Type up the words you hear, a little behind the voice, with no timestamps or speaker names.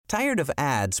Tired of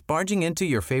ads barging into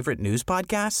your favorite news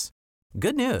podcasts?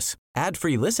 Good news.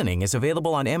 Ad-free listening is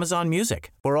available on Amazon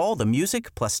Music for all the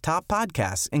music plus top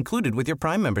podcasts included with your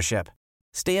Prime membership.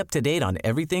 Stay up to date on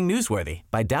everything newsworthy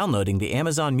by downloading the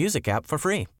Amazon Music app for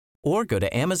free or go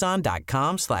to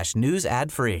amazon.com/news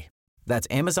ad free.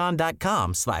 That's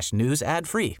amazon.com/news ad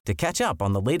free to catch up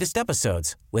on the latest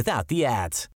episodes without the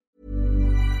ads.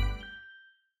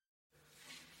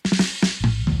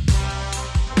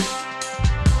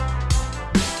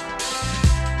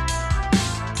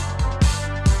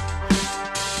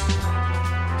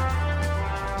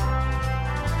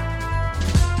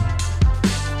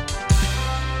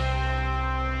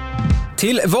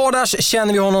 Till vardags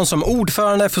känner vi honom som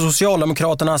ordförande för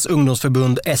Socialdemokraternas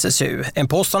ungdomsförbund SSU. En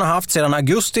post han har haft sedan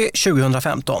augusti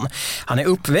 2015. Han är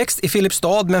uppväxt i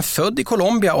Filipstad men född i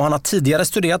Colombia och han har tidigare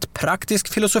studerat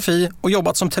praktisk filosofi och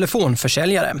jobbat som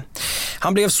telefonförsäljare.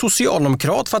 Han blev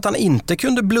socialdemokrat för att han inte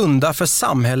kunde blunda för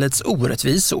samhällets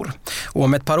orättvisor. Och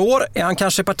om ett par år är han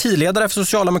kanske partiledare för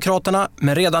Socialdemokraterna,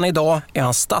 men redan idag är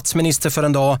han statsminister för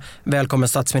en dag. Välkommen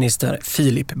statsminister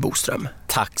Filip Botström.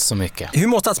 Tack så mycket. Hur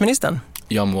mår statsministern?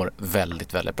 Jag mår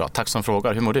väldigt, väldigt bra. Tack som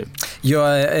frågar. Hur mår du?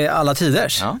 Jag är alla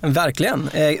tiders. Ja. Verkligen.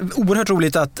 Oerhört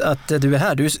roligt att du är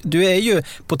här. Du är ju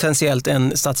potentiellt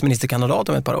en statsministerkandidat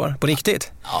om ett par år. På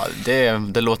riktigt. Ja,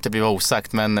 det låter bli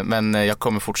osagt. Men jag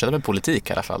kommer fortsätta med politik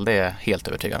i alla fall. Det är jag helt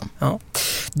övertygad om. Ja.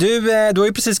 Du har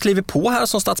ju precis klivit på här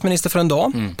som statsminister för en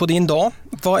dag. På din dag.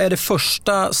 Vad är det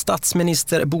första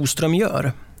statsminister Botström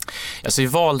gör? Alltså i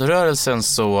valrörelsen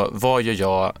så var ju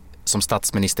jag som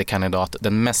statsministerkandidat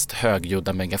den mest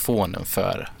högljudda megafonen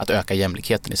för att öka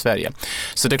jämlikheten i Sverige.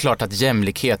 Så det är klart att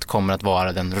jämlikhet kommer att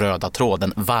vara den röda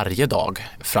tråden varje dag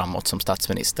framåt som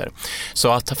statsminister.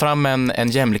 Så att ta fram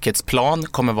en jämlikhetsplan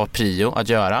kommer vara prio att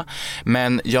göra.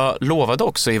 Men jag lovade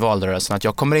också i valrörelsen att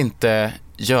jag kommer inte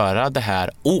göra det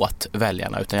här åt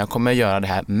väljarna utan jag kommer göra det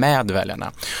här med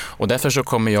väljarna. Och därför så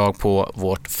kommer jag på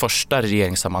vårt första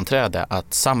regeringssammanträde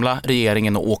att samla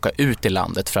regeringen och åka ut i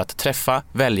landet för att träffa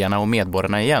väljarna och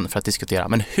medborgarna igen för att diskutera,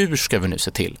 men hur ska vi nu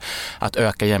se till att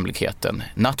öka jämlikheten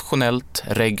nationellt,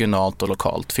 regionalt och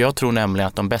lokalt? För jag tror nämligen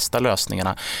att de bästa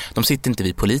lösningarna, de sitter inte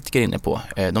vi politiker inne på.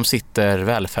 De sitter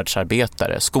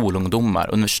välfärdsarbetare, skolungdomar,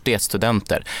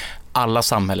 universitetsstudenter, alla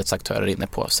samhällets aktörer inne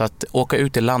på. Så att åka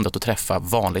ut i landet och träffa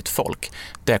vanligt folk,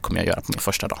 det kommer jag göra på min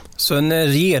första dag. Så en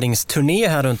regeringsturné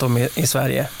här runt om i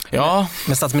Sverige? Ja.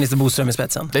 Med statsminister Botström i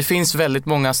spetsen? Det finns väldigt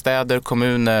många städer,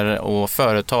 kommuner och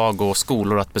företag och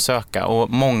skolor att besöka. Och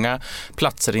många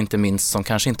platser inte minst som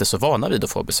kanske inte är så vana vid att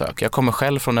få besök. Jag kommer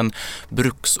själv från en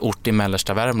bruksort i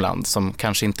mellersta Värmland som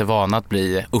kanske inte är vana att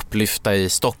bli upplyfta i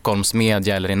Stockholms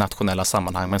media eller i nationella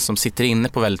sammanhang, men som sitter inne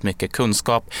på väldigt mycket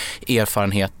kunskap,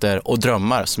 erfarenheter och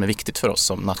drömmar som är viktigt för oss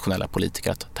som nationella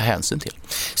politiker att ta hänsyn till.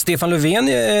 Stefan Löfven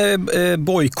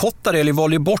bojkottade eller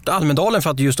valde bort Almedalen för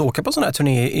att just åka på sån här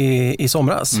turné i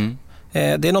somras. Det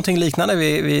är någonting liknande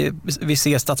vi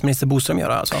ser statsminister Botström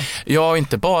göra alltså? Ja,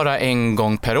 inte bara en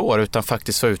gång per år utan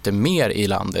faktiskt vara ute mer i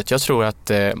landet. Jag tror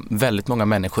att väldigt många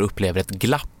människor upplever ett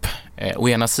glapp. Å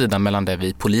ena sidan mellan det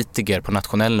vi politiker på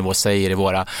nationell nivå säger i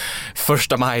våra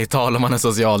första majtal om man är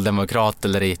socialdemokrat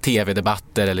eller i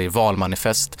tv-debatter eller i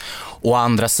valmanifest. Å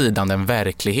andra sidan den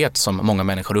verklighet som många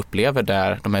människor upplever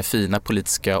där de här fina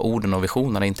politiska orden och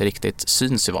visionerna inte riktigt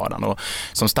syns i vardagen. Och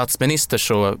som statsminister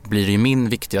så blir det ju min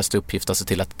viktigaste uppgift att se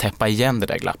till att täppa igen det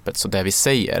där glappet så det vi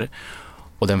säger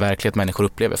och den verklighet människor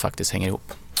upplever faktiskt hänger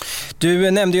ihop.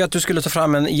 Du nämnde ju att du skulle ta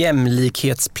fram en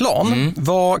jämlikhetsplan.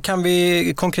 Vad kan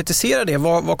vi konkretisera det?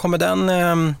 Vad kommer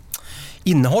den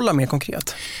innehålla mer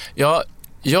konkret? Ja,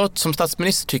 jag som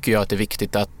statsminister tycker jag att det är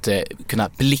viktigt att kunna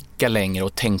blicka längre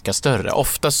och tänka större.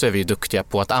 Ofta så är vi duktiga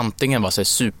på att antingen vara så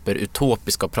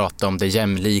superutopiska och prata om det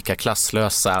jämlika,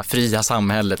 klasslösa, fria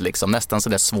samhället liksom. Nästan så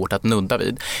det är svårt att nudda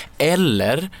vid.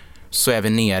 Eller så är vi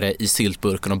nere i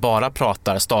syltburken och bara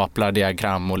pratar staplar,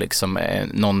 diagram och liksom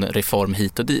någon reform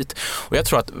hit och dit. Och jag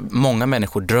tror att många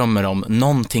människor drömmer om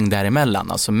någonting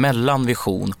däremellan, alltså mellan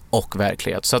vision och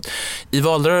verklighet. Så att i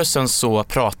valrörelsen så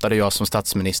pratade jag som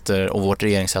statsminister och vårt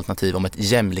regeringsalternativ om ett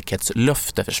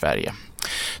jämlikhetslöfte för Sverige.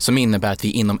 Som innebär att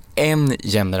vi inom en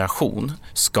generation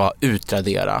ska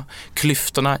utradera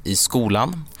klyftorna i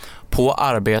skolan, på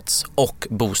arbets- och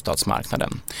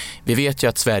bostadsmarknaden. Vi vet ju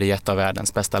att Sverige är ett av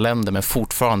världens bästa länder, men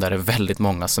fortfarande är det väldigt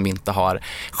många som inte har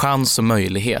chans och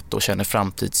möjlighet och känner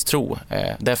framtidstro.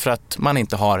 Därför att man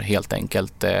inte har helt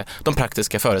enkelt de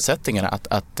praktiska förutsättningarna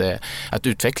att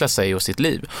utveckla sig och sitt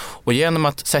liv. Och genom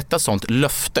att sätta sånt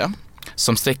löfte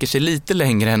som sträcker sig lite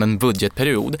längre än en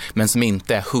budgetperiod men som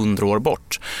inte är 100 år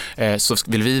bort, så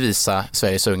vill vi visa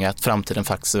Sveriges unga att framtiden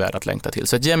faktiskt är värd att längta till.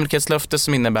 Så ett jämlikhetslöfte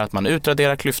som innebär att man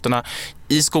utraderar klyftorna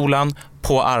i skolan,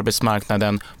 på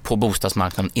arbetsmarknaden, på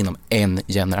bostadsmarknaden inom en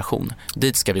generation.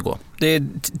 Dit ska vi gå. Det är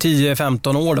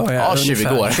 10-15 år då? Ja, 20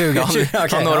 år. 20 Jag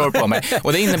har några år på mig.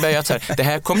 Och det innebär ju att så här, det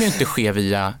här kommer ju inte ske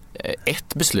via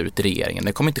ett beslut i regeringen.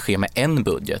 Det kommer inte ske med en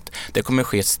budget. Det kommer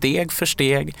ske steg för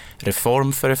steg,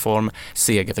 reform för reform,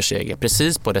 seger för seger.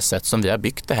 Precis på det sätt som vi har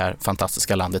byggt det här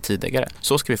fantastiska landet tidigare.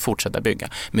 Så ska vi fortsätta bygga.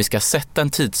 Men vi ska sätta en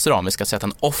tidsram, vi ska sätta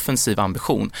en offensiv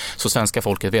ambition. Så svenska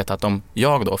folket vet att om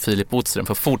jag då, Filip Botström,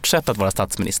 får fortsätta att vara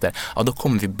statsminister, ja då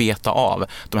kommer vi beta av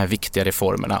de här viktiga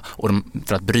reformerna och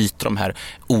för att bryta de här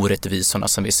orättvisorna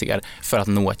som vi ser för att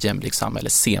nå ett jämlikt samhälle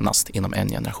senast inom en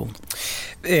generation.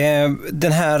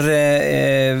 Den här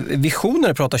visionen,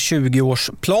 du pratar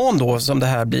 20-årsplan då som det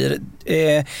här blir.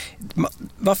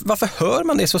 Varför hör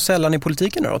man det så sällan i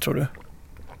politiken då, tror du?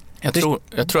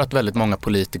 Jag tror att väldigt många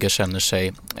politiker känner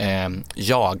sig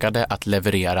jagade att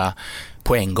leverera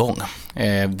på en gång.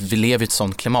 Vi lever i ett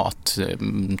sånt klimat.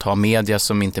 Ta media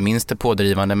som inte minst är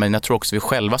pådrivande, men jag tror också vi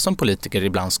själva som politiker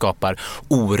ibland skapar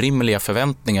orimliga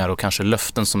förväntningar och kanske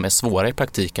löften som är svåra i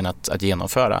praktiken att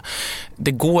genomföra.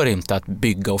 Det går inte att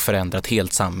bygga och förändra ett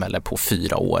helt samhälle på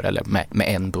 4 år eller med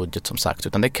en budget som sagt,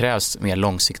 utan det krävs mer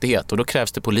långsiktighet och då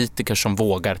krävs det politiker som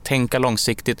vågar tänka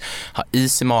långsiktigt, ha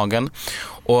is i magen.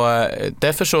 Och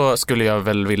därför så skulle jag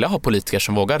väl vilja ha politiker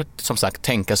som vågar som sagt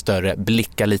tänka större,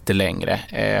 blicka lite längre,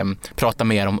 prata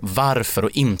mer om varför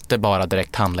och inte bara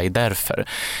direkt handla i därför.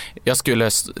 Jag skulle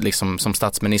liksom som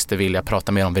statsminister vilja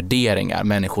prata mer om värderingar,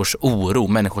 människors oro,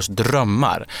 människors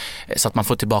drömmar, så att man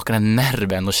får tillbaka den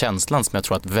nerven och känslan som jag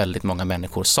tror att väldigt många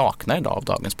människor saknar idag av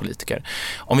dagens politiker.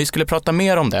 Om vi skulle prata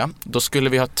mer om det, då skulle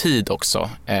vi ha tid också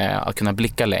att kunna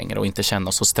blicka längre och inte känna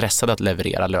oss så stressade att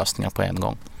leverera lösningar på en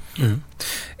gång.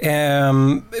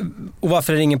 Och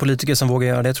varför är det ingen politiker som vågar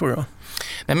göra det, tror du då?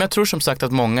 Nej, men jag tror som sagt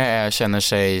att många känner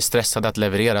sig stressade att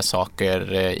leverera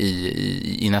saker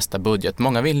i nästa budget.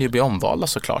 Många vill ju bli omvalda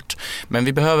såklart. Men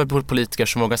vi behöver politiker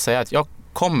som vågar säga att jag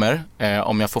kommer,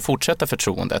 om jag får fortsätta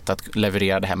förtroendet, att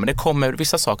leverera det här. Men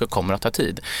vissa saker kommer att ta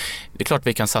tid. Det är klart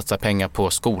vi kan satsa pengar på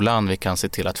skolan, vi kan se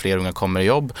till att fler unga kommer i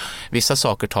jobb. Vissa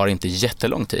saker tar inte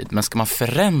jättelång tid. Men ska man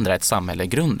förändra ett samhälle i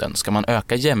grunden, ska man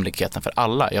öka jämlikheten för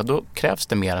alla, ja då krävs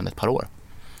det mer än ett par år.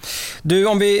 Du,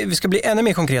 om vi ska bli ännu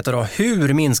mer konkreta då,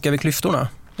 hur minskar vi klyftorna?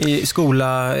 I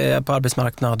skola, på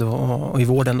arbetsmarknad och i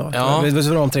vården då? Ja. Det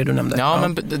var de 3 du nämnde. Ja,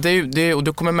 men och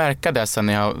du kommer märka det sen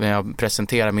när jag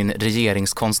presenterar min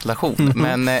regeringskonstellation.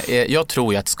 Men jag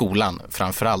tror ju att skolan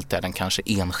framförallt är den kanske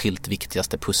enskilt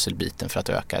viktigaste pusselbiten för att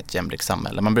öka ett jämlikt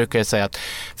samhälle. Man brukar ju säga att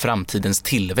framtidens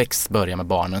tillväxt börjar med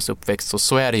barnens uppväxt, och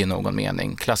så är det i någon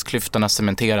mening. Klassklyftorna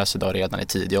cementeras idag redan i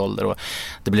tidig ålder och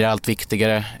det blir allt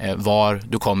viktigare var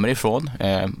du kommer ifrån,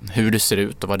 hur du ser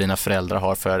ut och vad dina föräldrar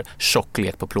har för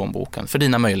tjocklek på plånboken för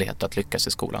dina möjligheter att lyckas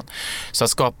i skolan. Så att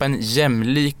skapa en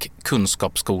jämlik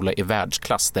kunskapsskola i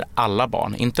världsklass där alla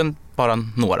barn, inte bara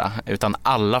några, utan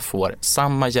alla får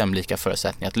samma jämlika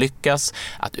förutsättningar att lyckas,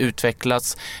 att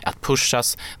utvecklas, att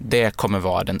pushas. Det kommer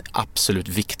vara den absolut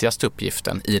viktigaste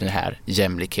uppgiften i det här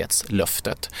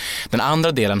jämlikhetslöftet. Den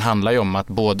andra delen handlar ju om att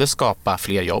både skapa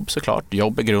fler jobb såklart.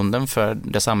 Jobb är grunden för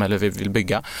det samhälle vi vill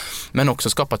bygga. Men också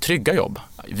skapa trygga jobb.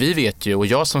 Vi vet ju, och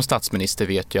jag som statsminister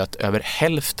vet ju att över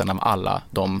hälften av alla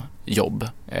de jobb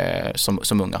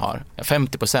som unga har,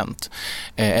 50%,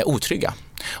 är otrygga.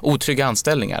 Otrygga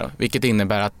anställningar, vilket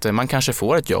innebär att man kanske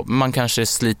får ett jobb, man kanske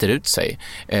sliter ut sig,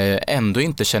 ändå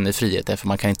inte känner frihet för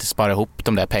man kan inte spara ihop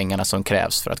de där pengarna som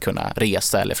krävs för att kunna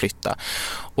resa eller flytta.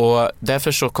 Och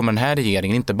därför så kommer den här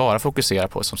regeringen inte bara fokusera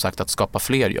på som sagt att skapa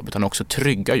fler jobb, utan också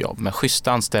trygga jobb med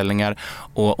schyssta anställningar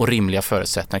och rimliga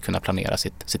förutsättningar att kunna planera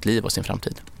sitt liv och sin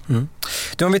framtid. Mm.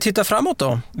 Du, om vi tittar framåt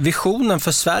då, visionen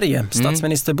för Sverige,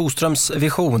 statsminister Botströms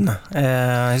vision,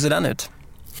 hur ser den ut?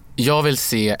 Jag vill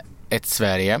se ett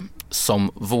Sverige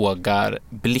som vågar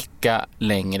blicka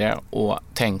längre och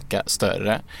tänka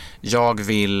större. Jag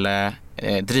vill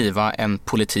driva en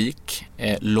politik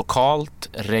lokalt,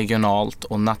 regionalt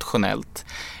och nationellt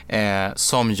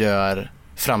som gör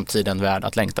framtiden värd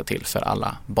att längta till för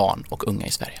alla barn och unga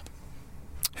i Sverige.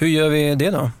 Hur gör vi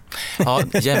det då? Ja,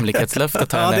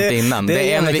 jämlikhetslöftet har jag nämnt innan.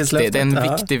 Det är en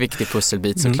viktig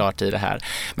pusselbit såklart i det här.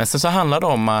 Men sen så handlar det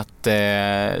om att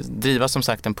driva som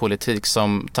sagt en politik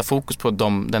som tar fokus på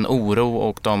den oro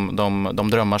och de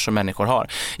drömmar som människor har.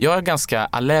 Jag är ganska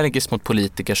allergisk mot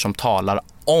politiker som talar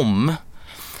om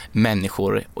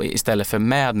människor istället för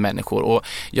med människor. Och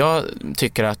jag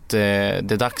tycker att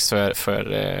det är dags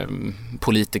för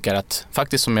politiker att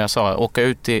faktiskt, som jag sa, åka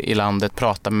ut i landet,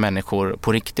 prata med människor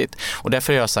på riktigt. Och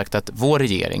därför har jag sagt att vår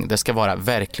regering, det ska vara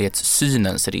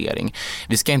verklighetssynens regering.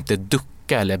 Vi ska inte ducka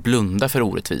eller blunda för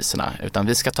orättvisorna, utan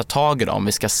vi ska ta tag i dem,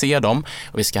 vi ska se dem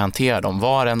och vi ska hantera dem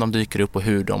var än de dyker upp och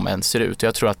hur de än ser ut.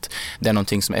 Jag tror att det är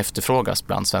någonting som efterfrågas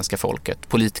bland svenska folket.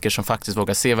 Politiker som faktiskt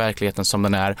vågar se verkligheten som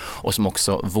den är och som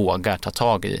också vågar ta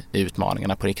tag i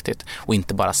utmaningarna på riktigt och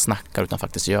inte bara snackar utan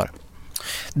faktiskt gör.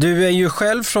 Du är ju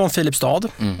själv från Filipstad,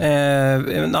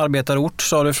 en arbetarort,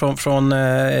 sa du, från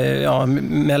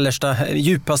mellersta,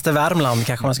 djupaste Värmland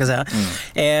kanske man ska säga.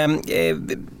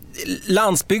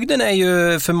 Landsbygden är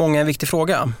ju för många en viktig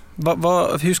fråga.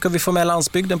 Hur ska vi få med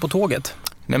landsbygden på tåget?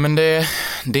 Nej, men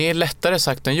det är lättare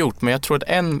sagt än gjort, men jag tror att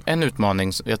en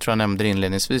utmaning, jag tror jag nämnde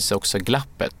inledningsvis, är också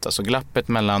glappet. Alltså glappet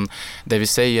mellan det vi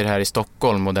säger här i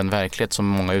Stockholm och den verklighet som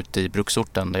många ute i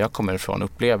bruksorten där jag kommer ifrån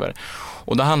upplever.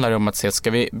 Och då handlar det om att se att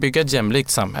ska vi bygga ett jämlikt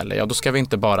samhälle, ja då ska vi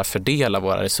inte bara fördela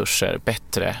våra resurser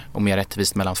bättre och mer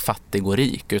rättvist mellan fattig och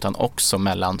rik, utan också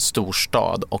mellan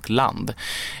storstad och land.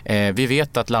 Vi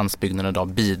vet att landsbygden idag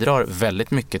bidrar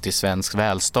väldigt mycket till svensk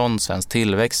välstånd, svensk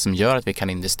tillväxt, som gör att vi kan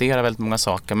investera väldigt många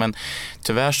saker, men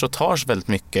tyvärr så tas väldigt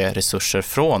mycket resurser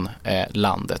från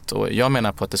landet, och jag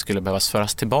menar på att det skulle behövas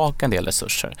föras tillbaka en del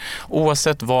resurser.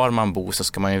 Oavsett var man bor så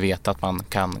ska man ju veta att man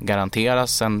kan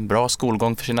garanteras en bra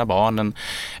skolgång för sina barn,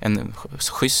 en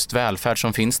schysst välfärd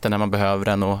som finns där när man behöver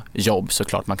den, och jobb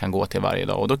såklart man kan gå till varje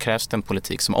dag. Och då krävs det en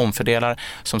politik som omfördelar,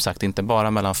 som sagt, inte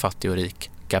bara mellan fattig och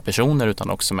rika personer utan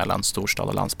också mellan storstad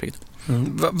och landsbygd.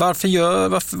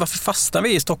 Varför fastnar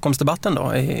vi i Stockholmsdebatten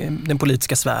då, i den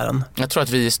politiska sfären? Jag tror att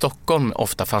vi i Stockholm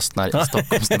ofta fastnar i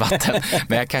Stockholmsdebatten,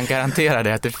 men jag kan garantera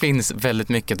det att det finns väldigt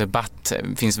mycket debatt,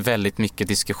 finns väldigt mycket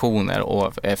diskussioner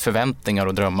och förväntningar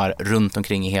och drömmar runt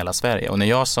omkring i hela Sverige. Och när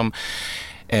jag som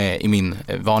i min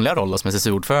vanliga roll som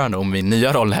SSU-ordförande och min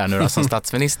nya roll här nu då, som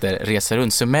statsminister reser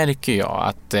runt, så märker jag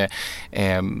att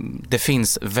det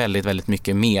finns väldigt, väldigt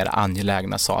mycket mer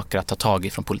angelägna saker att ta tag i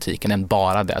från politiken än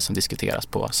bara det som diskuteras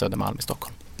på Södermalm i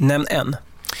Stockholm. Nämn en.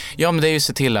 Ja, men det är ju att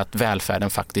se till att välfärden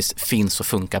faktiskt finns och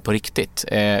funkar på riktigt.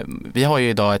 Vi har ju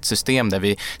idag ett system där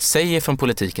vi säger från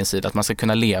politikens sida att man ska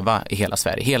kunna leva i hela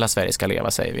Sverige. Hela Sverige ska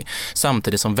leva, säger vi.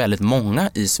 Samtidigt som väldigt många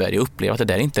i Sverige upplever att det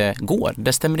där inte går.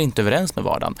 Det stämmer inte överens med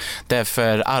vardagen.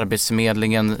 Därför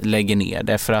Arbetsförmedlingen lägger ner,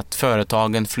 därför att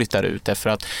företagen flyttar ut, därför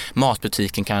att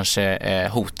matbutiken kanske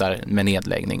hotar med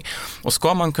nedläggning. Och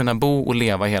ska man kunna bo och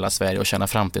leva i hela Sverige och känna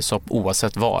framtidshopp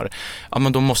oavsett var, ja,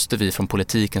 men då måste vi från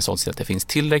politikens håll se att det finns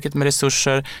tillräckligt med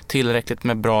resurser, tillräckligt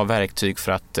med bra verktyg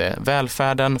för att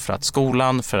välfärden, för att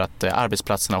skolan, för att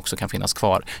arbetsplatserna också kan finnas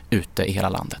kvar ute i hela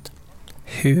landet.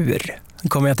 Hur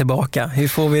kommer jag tillbaka?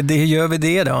 Hur gör vi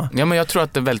det då? Ja, men jag tror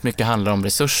att det väldigt mycket handlar om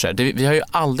resurser. Vi har ju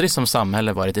aldrig som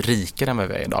samhälle varit rikare än vad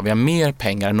vi är idag. Vi har mer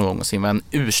pengar än någonsin. Vi har en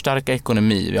urstark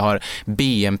ekonomi. Vi har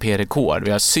BNP-rekord.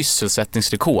 Vi har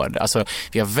sysselsättningsrekord. Alltså,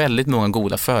 vi har väldigt många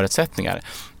goda förutsättningar.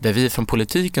 Det vi från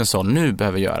politikens håll nu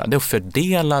behöver göra, det är att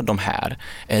fördela de här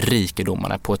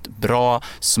rikedomarna på ett bra,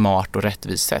 smart och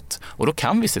rättvist sätt. Och då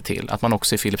kan vi se till att man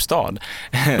också i Filipstad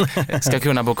ska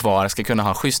kunna bo kvar, ska kunna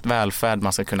ha schysst välfärd,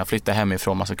 man ska kunna flytta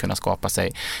hemifrån, man ska kunna skapa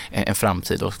sig en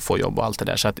framtid och få jobb och allt det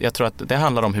där. Så att jag tror att det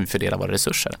handlar om hur vi fördelar våra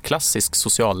resurser. Klassisk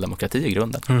socialdemokrati i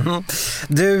grunden. Mm-hmm.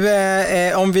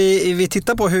 Du, om vi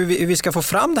tittar på hur vi ska få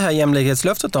fram det här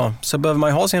jämlikhetslöftet då, så behöver man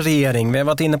ju ha sin regering. Vi har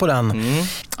varit inne på den.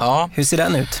 Ja. Hur ser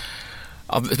den ut?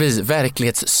 Ja, precis.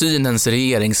 Verklighetssynens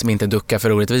regering som inte duckar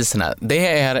för orättvisorna. Det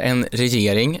är en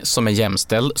regering som är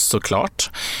jämställd, såklart.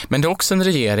 Men det är också en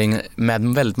regering med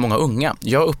väldigt många unga.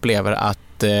 Jag upplever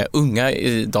att unga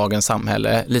i dagens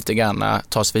samhälle lite grann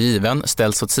tas för given,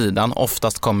 ställs åt sidan,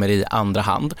 oftast kommer i andra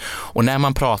hand. Och när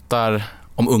man pratar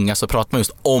om unga så pratar man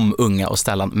just om unga och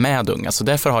sällan med unga. Så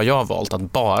därför har jag valt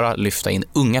att bara lyfta in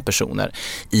unga personer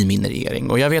i min regering.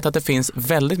 Och jag vet att det finns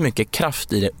väldigt mycket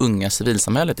kraft i det unga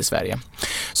civilsamhället i Sverige.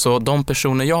 Så de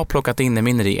personer jag har plockat in i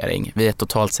min regering, vi är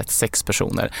totalt sett 6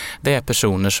 personer, det är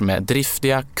personer som är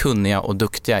driftiga, kunniga och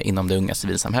duktiga inom det unga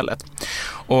civilsamhället.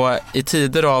 Och i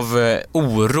tider av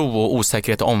oro och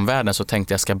osäkerhet i omvärlden så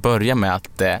tänkte jag ska börja med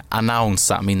att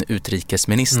annonsa min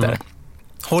utrikesminister.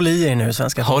 Håll i er nu,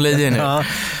 svenska. Håll i er nu. Ja.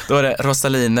 Då är det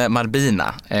Rosaline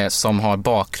Marbina som har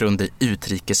bakgrund i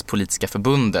Utrikespolitiska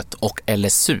förbundet och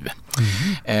LSU.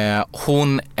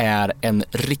 Hon är en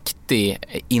riktig riktig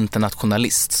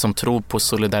internationalist som tror på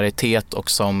solidaritet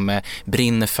och som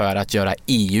brinner för att göra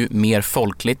EU mer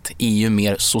folkligt, EU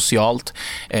mer socialt,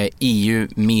 EU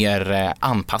mer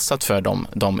anpassat för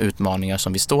de utmaningar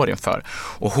som vi står inför.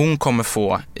 Och hon kommer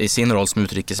få i sin roll som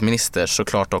utrikesminister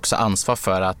såklart också ansvar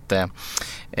för att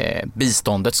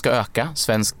biståndet ska öka,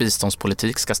 svensk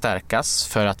biståndspolitik ska stärkas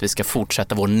för att vi ska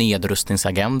fortsätta vår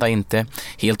nedrustningsagenda, inte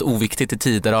helt oviktigt i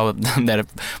tider av där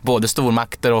både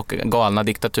stormakter och galna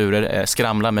diktaturer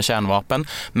skramlar med kärnvapen,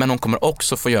 men hon kommer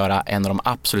också få göra en av de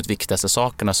absolut viktigaste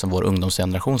sakerna som vår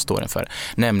ungdomsgeneration står inför,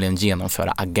 nämligen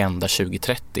genomföra Agenda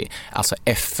 2030, alltså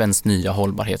FNs nya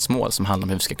hållbarhetsmål som handlar om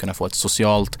hur vi ska kunna få ett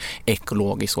socialt,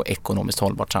 ekologiskt och ekonomiskt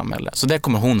hållbart samhälle. Så det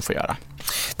kommer hon få göra.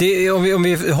 Om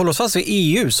vi håller oss fast vid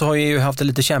EU så har EU haft det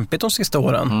lite kämpigt de sista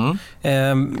åren.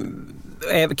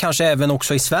 Kanske även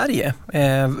också i Sverige.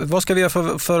 Vad ska vi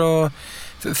göra för att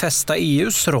fästa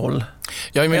EUs roll?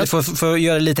 För att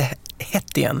göra det lite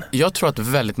hett igen? Jag tror att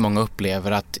väldigt många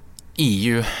upplever att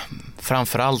EU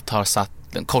framförallt har satt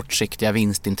kortsiktiga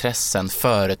vinstintressen,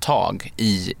 företag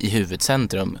i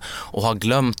huvudcentrum och har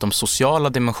glömt de sociala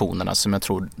dimensionerna som jag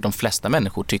tror de flesta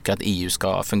människor tycker att EU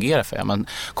ska fungera för.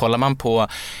 Kollar man på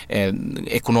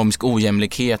ekonomisk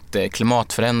ojämlikhet,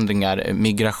 klimatförändringar,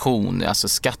 migration, alltså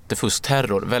skattefusk,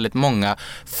 terror, väldigt många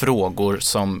frågor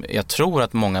som jag tror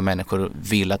att många människor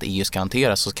vill att EU ska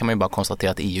hantera, så kan man ju bara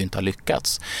konstatera att EU inte har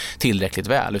lyckats tillräckligt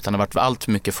väl, utan det har varit allt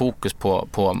för mycket fokus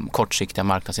på kortsiktiga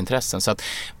marknadsintressen. Så att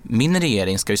min regering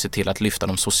ska ju se till att lyfta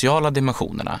de sociala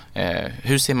dimensionerna.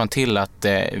 Hur ser man till att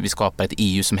vi skapar ett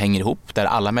EU som hänger ihop, där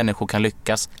alla människor kan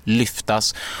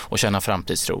lyftas och känna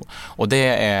framtidstro? Och det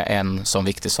är en sån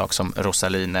viktig sak som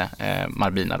Rosaline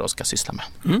Marbina då ska syssla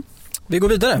med. Vi går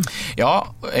vidare.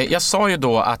 Ja, jag sa ju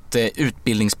då att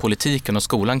utbildningspolitiken och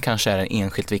skolan kanske är den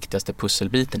enskilt viktigaste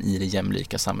pusselbiten i det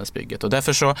jämlika samhällsbygget. Och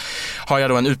därför så har jag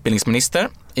då en utbildningsminister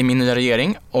i min nya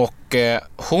regering och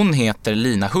hon heter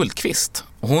Lina Hultqvist.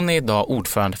 Hon är idag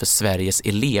ordförande för Sveriges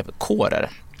elevkårer.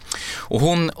 Och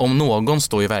hon om någon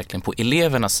står ju verkligen på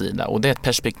elevernas sida, och det är ett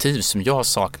perspektiv som jag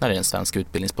saknar i en svensk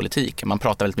utbildningspolitik. Man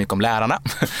pratar väldigt mycket om lärarna,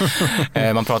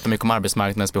 man pratar mycket om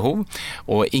arbetsmarknadens behov,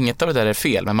 och inget av det där är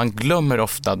fel, men man glömmer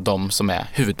ofta de som är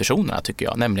huvudpersonerna, tycker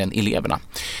jag, nämligen eleverna.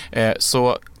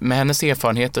 Så med hennes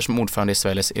erfarenheter som ordförande i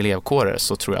Sveriges elevkårer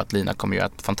så tror jag att Lina kommer göra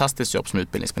ett fantastiskt jobb som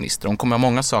utbildningsminister. Hon kommer ha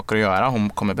många saker att göra. Hon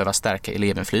kommer behöva stärka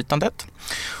elevinflytandet.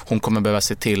 Hon kommer behöva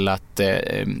se till att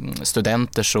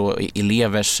studenters och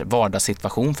elevers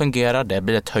vardagssituation fungerar. Det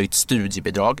blir ett höjt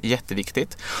studiebidrag,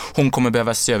 jätteviktigt. Hon kommer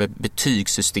behöva se över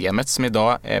betygssystemet som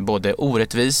idag är både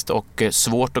orättvist och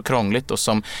svårt och krångligt och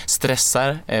som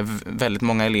stressar väldigt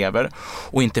många elever.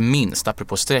 Och inte minst,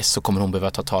 apropå stress, så kommer hon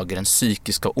behöva ta tag i den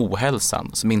psykiska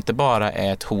ohälsan som inte bara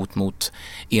är ett hot mot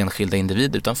enskilda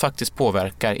individer utan faktiskt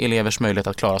påverkar elevers möjlighet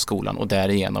att klara skolan och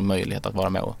därigenom möjlighet att vara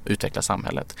med och utveckla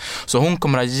samhället. Så hon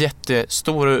kommer ha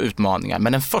jättestora utmaningar,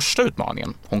 men den första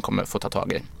utmaningen hon kommer få ta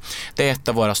tag i, det är ett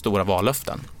av våra stora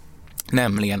vallöften.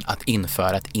 Nämligen att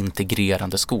införa ett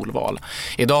integrerande skolval.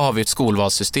 Idag har vi ett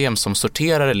skolvalssystem som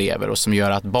sorterar elever och som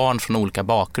gör att barn från olika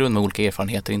bakgrund med olika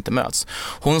erfarenheter inte möts.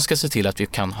 Hon ska se till att vi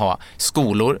kan ha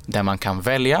skolor där man kan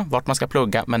välja vart man ska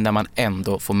plugga, men där man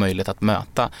ändå får möjlighet att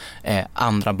möta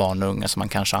andra barn och unga som man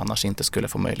kanske annars inte skulle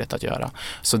få möjlighet att göra.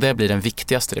 Så det blir den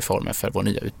viktigaste reformen för vår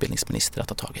nya utbildningsminister att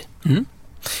ta tag i.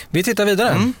 Vi tittar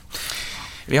vidare.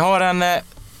 Vi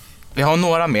har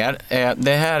några mer.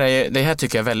 Det här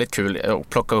tycker jag är väldigt kul att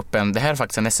plocka upp. Det här är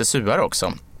faktiskt en SSU-are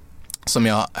också som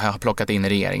jag har plockat in i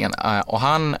regeringen. Och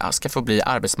han ska få bli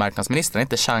arbetsmarknadsminister. Han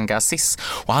heter Shanga Aziz.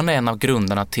 Och han är en av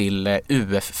grundarna till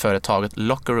UF-företaget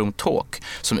Locker Room Talk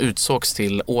som utsågs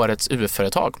till årets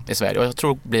UF-företag i Sverige. Och jag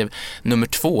tror blev nummer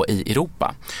 2 i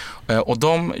Europa. Och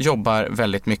de jobbar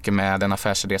väldigt mycket med en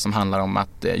affärsidé som handlar om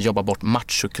att jobba bort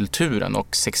machokulturen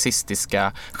och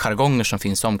sexistiska jargonger som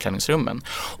finns i omklädningsrummen.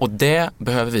 Och det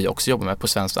behöver vi också jobba med på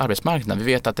svensk arbetsmarknad. Vi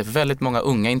vet att det är väldigt många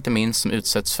unga, inte minst, som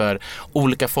utsätts för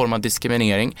olika former av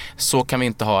diskriminering. Så kan vi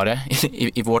inte ha det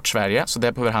i vårt Sverige, så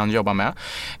det behöver han jobba med.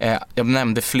 Jag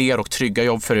nämnde fler och trygga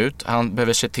jobb förut. Han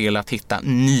behöver se till att hitta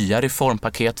nya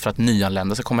reformpaket för att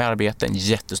nyanlända ska komma i arbete. En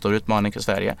jättestor utmaning för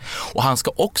Sverige. Och han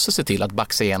ska också se till att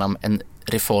baxa igenom en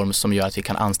reform som gör att vi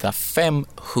kan anställa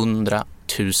 500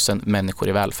 000 människor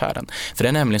i välfärden. För det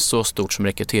är nämligen så stort som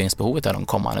rekryteringsbehovet är de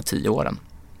kommande 10 åren.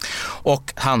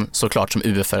 Och han såklart som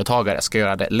UF-företagare ska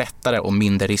göra det lättare och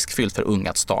mindre riskfyllt för unga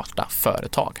att starta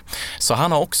företag. Så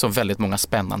han har också väldigt många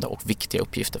spännande och viktiga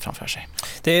uppgifter framför sig.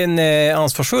 Det är en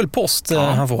ansvarsfull post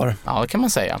han får. Ja, det kan man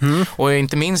säga. Och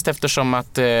inte minst eftersom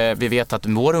att vi vet att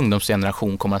vår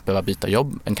ungdomsgeneration kommer att behöva byta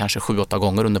jobb kanske 7-8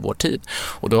 gånger under vår tid.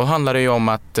 Och då handlar det ju om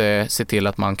att se till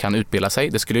att man kan utbilda sig.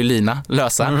 Det skulle ju Lina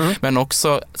lösa. Men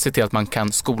också se till att man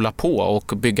kan skola på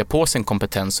och bygga på sin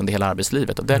kompetens under hela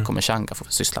arbetslivet. Och det kommer Changa få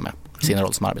syssla med sin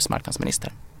roll som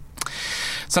arbetsmarknadsminister.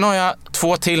 Sen har jag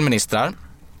 2 till ministrar.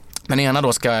 Den ena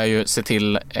då ska jag ju se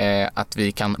till att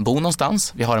vi kan bo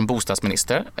någonstans. Vi har en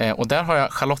bostadsminister och där har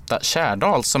jag Charlotta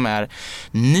Kjärdal som är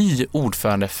ny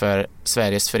ordförande för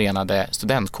Sveriges förenade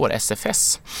studentkår,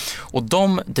 SFS. Och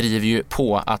de driver ju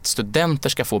på att studenter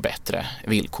ska få bättre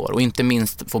villkor och inte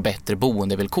minst få bättre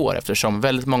boendevillkor eftersom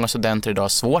väldigt många studenter idag har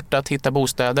svårt att hitta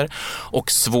bostäder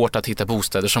och svårt att hitta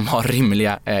bostäder som har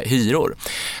rimliga hyror.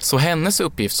 Så hennes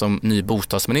uppgift som ny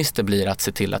bostadsminister blir att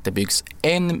se till att det byggs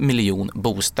 1 miljon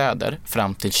bostäder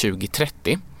fram till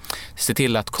 2030. Se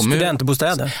till att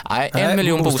studentbostäder? Nej, 1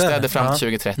 miljon bostäder fram till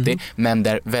 2030. Men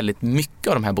där väldigt mycket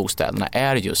av de här bostäderna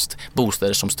är just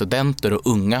bostäder som studenter och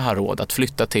unga har råd att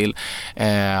flytta till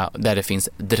där det finns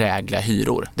drägliga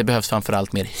hyror. Det behövs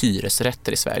framförallt mer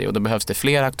hyresrätter i Sverige och då behövs det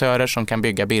fler aktörer som kan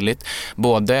bygga billigt.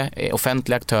 Både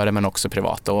offentliga aktörer men också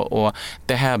privata. Och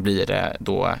det här blir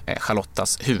då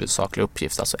Charlottas huvudsakliga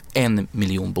uppgift, alltså 1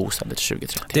 miljon bostäder till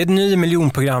 2030. Det är ett ny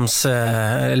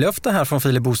miljonprogramslöfte här från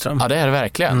Filip Botström. Ja, det är det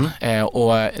verkligen.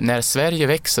 Och när Sverige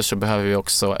växer så behöver vi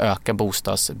också öka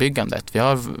bostadsbyggandet.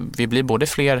 Vi blir både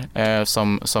fler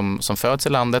som föds i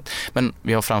landet, men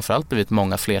vi har framförallt blivit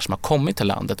många fler som har kommit till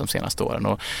landet de senaste åren.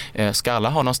 Och ska alla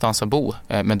ha någonstans att bo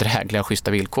med drägliga och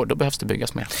schyssta villkor, då behövs det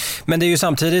byggas mer. Men det är ju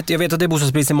samtidigt, jag vet att det är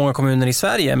bostadsbrist i många kommuner i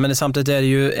Sverige, men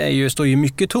samtidigt står ju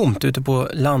mycket tomt ute på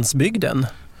landsbygden.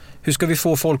 Hur ska vi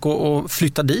få folk att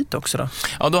flytta dit också då?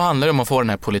 Ja, då handlar det om att få den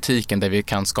här politiken där vi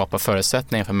kan skapa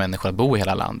förutsättningar för människor att bo i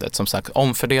hela landet. Som sagt,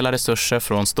 omfördela resurser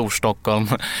från Storstockholm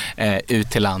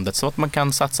ut till landet så att man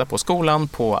kan satsa på skolan,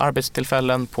 på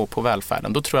arbetstillfällen, på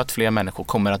välfärden. Då tror jag att fler människor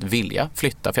kommer att vilja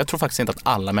flytta. För jag tror faktiskt inte att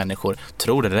alla människor,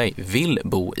 tror det eller ej, vill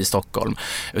bo i Stockholm.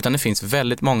 Utan det finns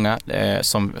väldigt många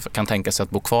som kan tänka sig att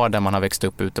bo kvar där man har växt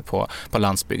upp ute på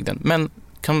landsbygden. Men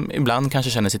ibland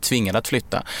kanske känner sig tvingad att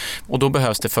flytta. Och då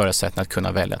behövs det förutsättningar att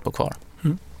kunna välja att bo kvar.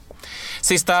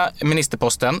 Sista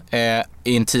ministerposten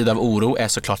i en tid av oro är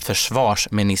såklart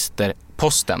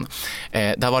försvarsministerposten.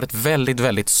 Det har varit väldigt,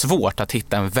 väldigt svårt att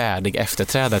hitta en värdig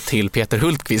efterträdare till Peter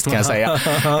Hultqvist kan jag säga.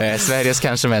 Sveriges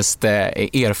kanske mest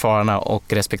erfarna och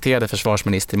respekterade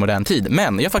försvarsminister i modern tid.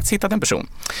 Men jag har faktiskt hittat en person.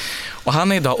 Och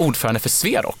han är idag ordförande för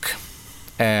Sverok.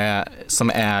 Som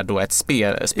är då ett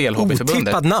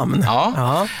spelhobbyförbundet. Otippat namn.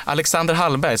 Ja. Alexander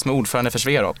Hallberg som är ordförande för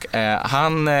Sverok.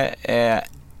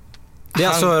 Det är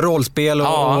alltså rollspel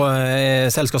och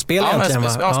sällskapsspel egentligen,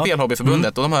 va? Ja,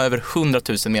 spelhobbyförbundet och de har över 100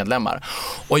 000 medlemmar.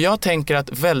 Och jag tänker att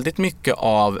väldigt mycket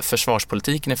av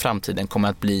försvarspolitiken i framtiden kommer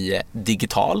att bli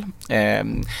digital.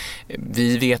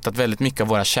 Vi vet att väldigt mycket av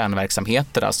våra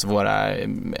kärnverksamheter, alltså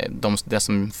det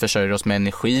som försörjer oss med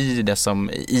energi, det som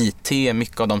IT,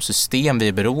 mycket av de system vi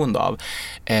är beroende av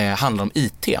handlar om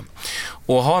IT.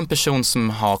 Och ha en person som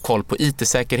har koll på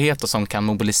IT-säkerhet och som kan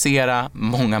mobilisera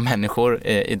många människor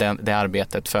i det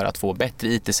arbetet för att få bättre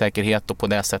IT-säkerhet och på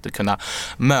det sättet kunna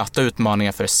möta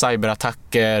utmaningar för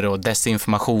cyberattacker och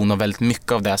desinformation och väldigt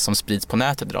mycket av det som sprids på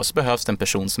nätet idag. Så behövs det en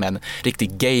person som är en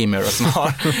riktig gamer och som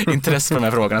har intresse för de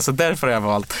här frågorna. Så därför har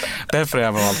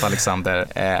jag valt Alexander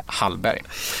Hallberg.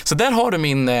 Så där har du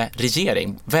min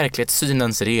regering,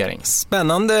 verklighetssynens regering.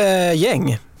 Spännande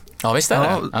gäng. Ja, visst är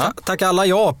det. Ja. Tack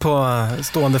alla på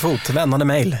stående fot. Vändande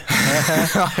mejl.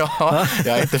 Ja,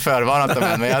 jag är inte förvarnat dem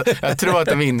än, men jag tror att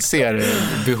de inser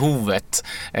behovet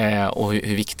och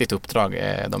hur viktigt uppdrag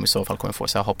de i så fall kommer få.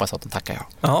 Så jag hoppas att de tackar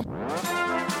ja.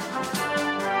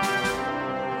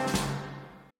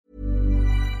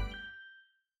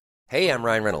 Hey, I'm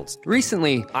Ryan Reynolds.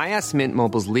 Recently, I asked Mint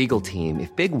Mobile's legal team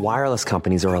if big wireless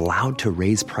companies are allowed to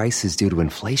raise prices due to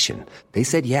inflation. They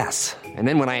said yes. And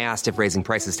then when I asked if raising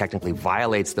prices technically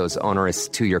violates those onerous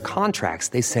 2-year contracts,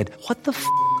 they said, "What the f***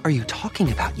 are you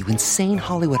talking about, you insane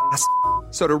Hollywood ass?"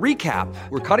 So to recap,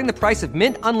 we're cutting the price of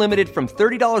Mint Unlimited from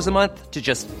 $30 a month to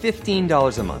just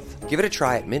 $15 a month. Give it a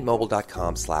try at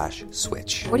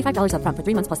mintmobile.com/switch. $45 up front for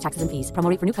 3 months plus taxes and fees. Promo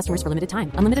rate for new customers for limited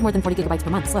time. Unlimited more than 40 gigabytes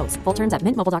per month. Slows full terms at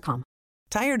mintmobile.com.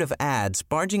 Tired of ads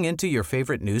barging into your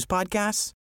favorite news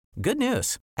podcasts? Good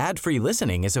news. Ad-free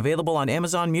listening is available on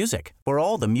Amazon Music for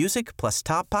all the music plus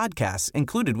top podcasts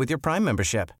included with your Prime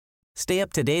membership. Stay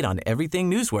up to date on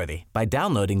everything newsworthy by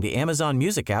downloading the Amazon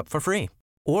Music app for free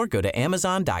or go to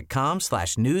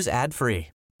amazon.com/news ad free.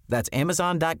 That's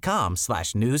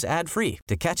amazon.com/news ad free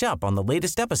to catch up on the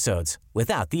latest episodes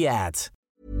without the ads.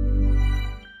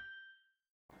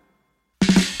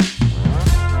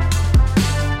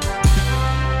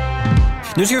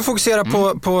 Nu ska vi fokusera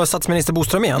på statsminister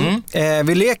Botström igen.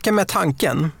 Vi leker med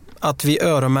tanken att vi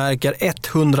öronmärker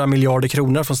 100 miljarder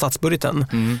kronor från statsbudgeten.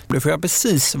 Du får göra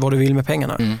precis vad du vill med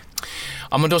pengarna.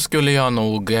 Ja, men då skulle jag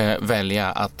nog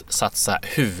välja att satsa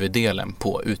huvuddelen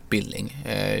på utbildning.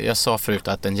 Jag sa förut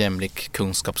att en jämlik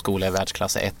kunskapsskola i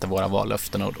världsklass är ett av våra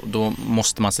vallöften, och då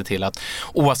måste man se till att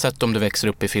oavsett om du växer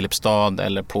upp i Filipstad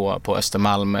eller på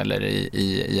Östermalm eller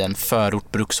i en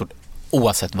förort, bruksort,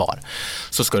 oavsett var,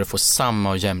 så ska du få samma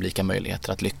och jämlika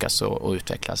möjligheter att lyckas och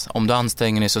utvecklas. Om du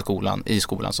anstränger dig i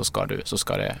skolan så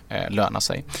ska det löna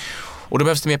sig. Och då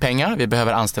behövs det mer pengar. Vi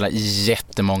behöver anställa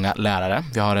jättemånga lärare.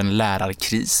 Vi har en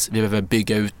lärarkris. Vi behöver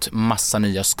bygga ut massa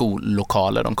nya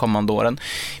skollokaler de kommande åren.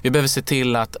 Vi behöver se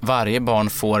till att varje barn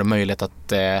får möjlighet att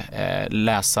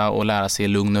läsa och lära sig i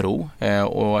lugn och ro.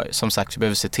 Och som sagt, vi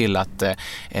behöver se till att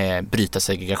bryta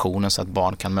segregationen så att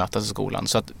barn kan mötas i skolan.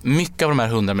 Så att mycket av de här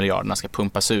 100 miljarderna ska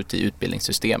pumpas ut i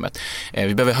utbildningssystemet.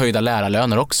 Vi behöver höjda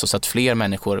lärarlöner också så att fler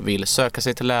människor vill söka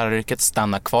sig till läraryrket,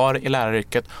 stanna kvar i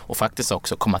läraryrket och faktiskt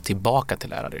också komma tillbaka till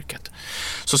läraryrket.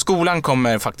 Så skolan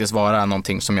kommer faktiskt vara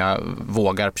någonting som jag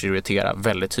vågar prioritera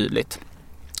väldigt tydligt.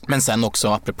 Men sen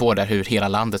också apropå där hur hela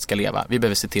landet ska leva. Vi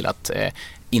behöver se till att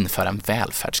införa en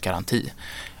välfärdsgaranti.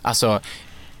 Alltså,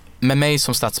 med mig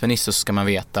som statsminister så ska man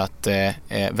veta att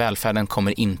välfärden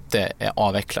kommer inte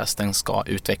avvecklas, den ska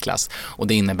utvecklas. Och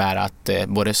det innebär att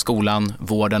både skolan,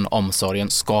 vården, omsorgen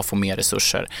ska få mer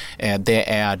resurser.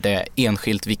 Det är det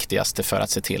enskilt viktigaste för att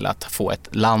se till att få ett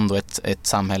land och ett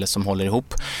samhälle som håller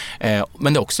ihop.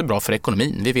 Men det är också bra för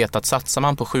ekonomin. Vi vet att satsar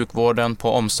man på sjukvården,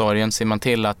 på omsorgen, ser man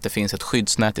till att det finns ett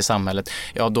skyddsnät i samhället,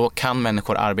 ja då kan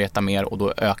människor arbeta mer och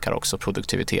då ökar också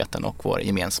produktiviteten och vår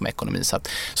gemensamma ekonomi.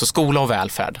 Så skola och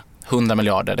välfärd. 100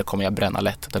 miljarder, det kommer jag bränna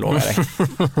lätt, det lovar jag dig.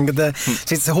 Det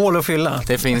finns hål att fylla.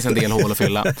 Det finns en del hål att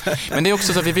fylla. Men det är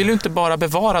också så att vi vill ju inte bara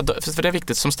bevara, för det är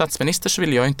viktigt, som statsminister så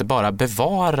vill jag inte bara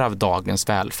bevara dagens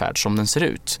välfärd som den ser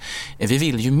ut. Vi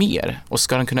vill ju mer, och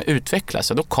ska den kunna utvecklas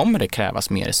så då kommer det krävas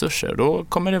mer resurser. Då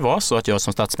kommer det vara så att jag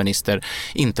som statsminister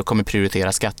inte kommer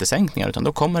prioritera skattesänkningar, utan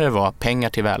då kommer det vara pengar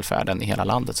till välfärden i hela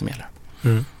landet som gäller.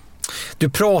 Du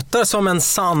pratar som en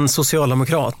sann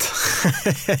socialdemokrat.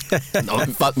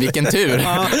 Vilken tur.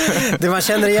 Ja, man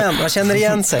känner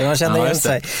igen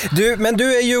sig. Men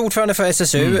du är ju ordförande för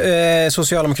SSU,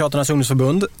 Socialdemokraternas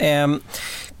ungdomsförbund.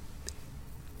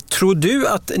 Tror du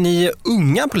att ni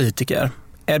unga politiker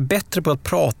är bättre på att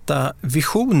prata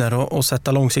visioner och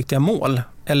sätta långsiktiga mål?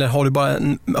 Eller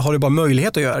har du bara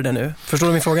möjlighet att göra det nu? Förstår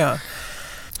du min fråga?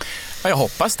 Ja, jag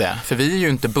hoppas det, för vi är ju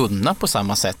inte bundna på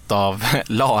samma sätt av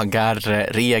lagar,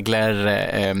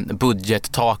 regler,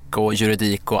 budgettak och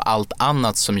juridik och allt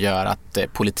annat som gör att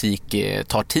politik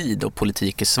tar tid och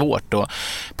politik är svårt, och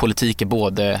politik är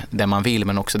både det man vill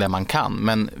men också det man kan.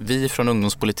 Men vi från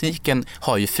ungdomspolitiken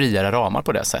har ju friare ramar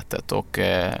på det sättet, och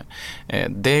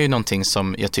det är ju någonting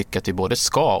som jag tycker att vi både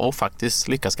ska och faktiskt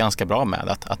lyckas ganska bra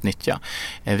med att nyttja.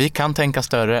 Vi kan tänka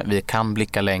större, vi kan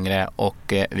blicka längre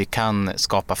och vi kan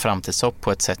skapa framtidshopp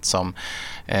på ett sätt som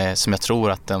jag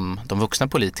tror att de vuxna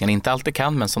politikerna inte alltid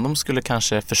kan, men som de skulle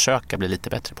kanske försöka bli lite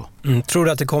bättre på. Tror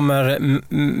du att det kommer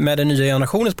med den nya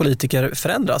generationens politiker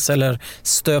förändras, eller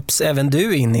stöps även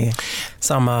du in i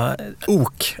samma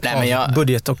ok av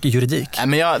budget och juridik?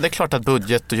 Det är klart att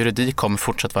budget och juridik kommer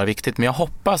fortsatt vara viktigt, men jag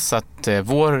hoppas att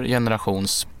vår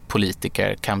generations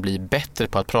politiker kan bli bättre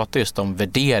på att prata just om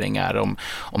värderingar,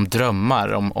 om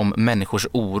drömmar, om människors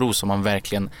oro som man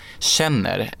verkligen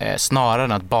känner, snarare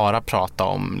än att bara prata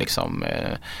om liksom,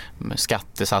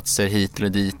 skattesatser hit eller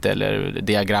dit eller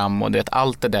diagram och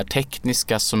allt det där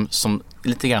tekniska som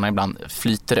lite grann ibland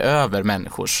flyter över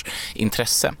människors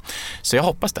intresse. Så jag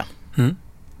hoppas det.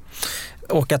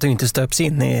 Och att du inte stöps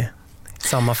in i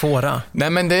samma fåra. Nej,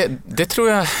 men det tror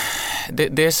jag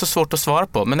det är så svårt att svara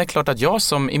på, men det är klart att jag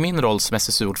som i min roll som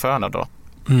SSU-ordförande då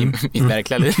i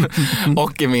verkliga liv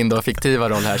och i min då fiktiva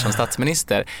roll här som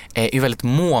statsminister är ju väldigt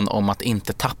mån om att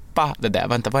inte tappa det där.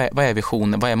 Vad är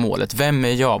visionen? Vad är målet? Vem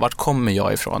är jag? Vart kommer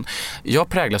jag ifrån? Jag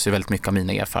präglas ju väldigt mycket av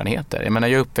mina erfarenheter. Jag menar,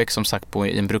 jag är uppväxt som sagt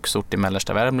i en bruksort i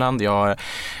mellersta Värmland. Jag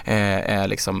är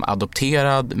liksom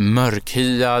adopterad,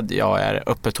 mörkhyad, jag är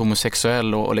öppet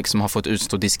homosexuell och liksom har fått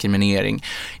utstå diskriminering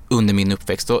under min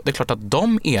uppväxt. Och det är klart att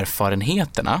de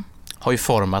erfarenheterna har ju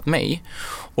format mig.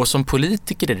 Och som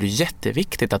politiker är det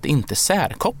jätteviktigt att inte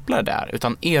särkoppla det där,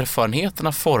 utan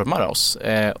erfarenheterna formar oss.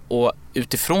 Och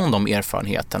utifrån de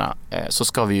erfarenheterna så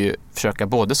ska vi ju försöka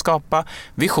både skapa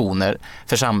visioner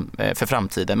för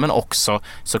framtiden, men också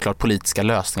såklart politiska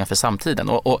lösningar för samtiden.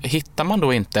 Och hittar man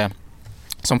då inte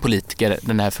som politiker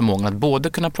den här förmågan att både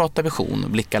kunna prata vision och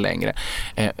blicka längre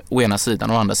å ena sidan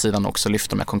och å andra sidan också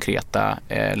lyfta med konkreta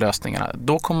lösningarna,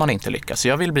 då kommer man inte lyckas. Så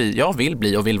jag vill bli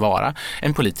och vill vara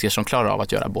en politiker som klarar av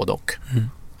att göra både och.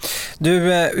 Du,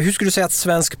 hur skulle du säga att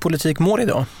svensk politik mår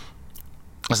idag?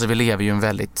 Alltså vi lever ju en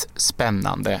väldigt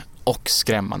spännande och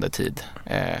skrämmande tid.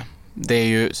 Det är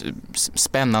ju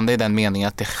spännande i den meningen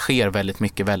att det sker väldigt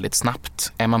mycket väldigt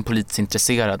snabbt. Är man politiskt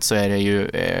intresserad så är det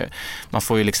ju, man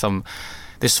får ju liksom,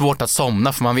 det är svårt att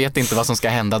somna för man vet inte vad som ska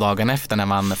hända dagen efter när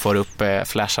man får upp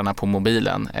flasharna på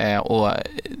mobilen. Och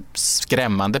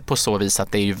skrämmande på så vis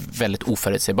att det är ju väldigt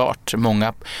oförutsägbart.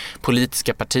 Många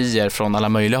politiska partier från alla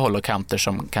möjliga håll och kanter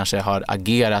som kanske har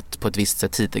agerat på ett visst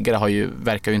sätt tidigare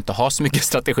verkar ju inte ha så mycket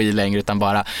strategi längre utan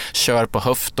bara kör på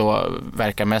höft och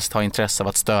verkar mest ha intresse av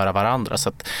att störa varandra. Så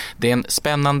att det är en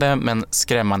spännande men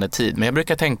skrämmande tid. Men jag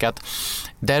brukar tänka att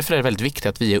därför är det väldigt viktigt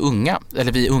att vi unga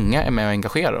är med och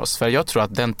engagerar oss. För jag tror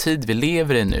att den tid vi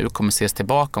lever i nu kommer ses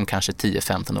tillbaka om kanske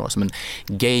 10-15 år som en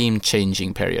game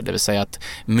changing period. Det vill säga att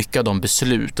mycket av de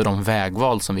beslut och de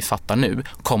vägval som vi fattar nu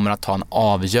kommer att ha en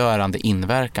avgörande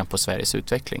inverkan på Sveriges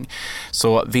utveckling.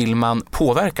 Så vill man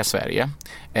påverka Sverige,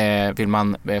 vill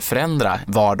man förändra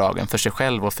vardagen för sig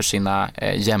själv och för sina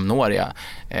jämnåriga,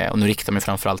 och nu riktar mig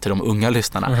framförallt till de unga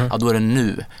lyssnarna, ja, då är det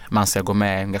nu man ska gå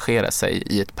med och engagera sig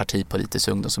i ett partipolitiskt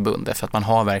ungdomsförbund, för att man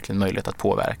har verkligen möjlighet att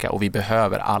påverka och vi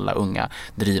behöver alla unga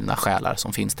drivna själar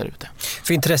som finns där ute.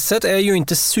 För intresset är ju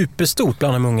inte superstort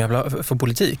bland de unga för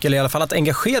politik, eller i alla fall att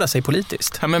engagera sig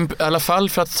politiskt. Ja, men i alla fall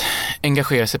för att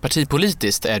engagera sig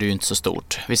partipolitiskt är det ju inte så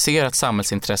stort. Vi ser att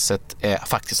samhällsintresset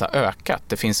faktiskt har ökat.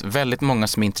 Det finns väldigt många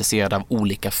som är intresserade av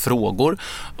olika frågor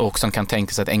och som kan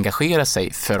tänka sig att engagera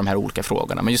sig för de här olika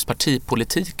frågorna. Men just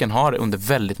partipolitiken har under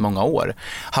väldigt många år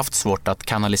haft svårt att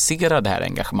kanalisera det här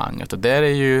engagemanget och där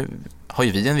har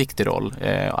ju vi en viktig roll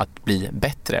att bli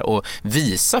bättre och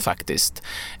visa faktiskt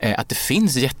att det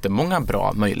finns jättemånga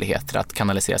bra möjligheter att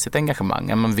kanalisera sitt engagemang.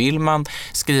 Men vill man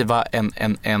skriva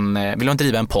vill man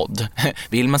driva en podd,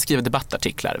 vill man skriva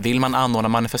debattartiklar, vill man anordna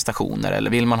manifestationer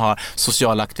eller vill man ha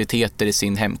sociala aktiviteter i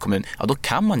sin hemkommun, ja då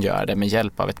kan man göra det med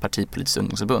hjälp av ett partipolitiskt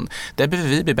ungdomsförbund. Där behöver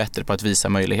vi bli bättre på att visa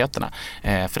möjligheterna.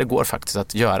 För det går faktiskt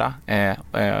att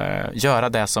göra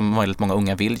det som väldigt många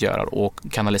unga vill göra och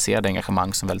kanalisera det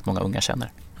engagemang som väldigt många unga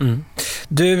känner.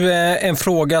 Du, en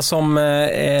fråga som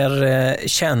är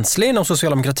känslig inom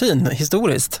socialdemokratin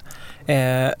historiskt.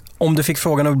 Om du fick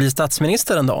frågan att bli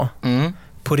statsminister en dag,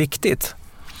 på riktigt,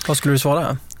 vad skulle du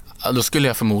svara? Ja, då skulle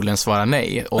jag förmodligen svara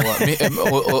nej. Och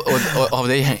av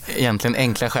det egentligen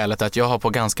enkla skälet att jag har på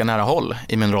ganska nära håll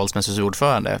i min roll som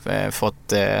SSU-ordförande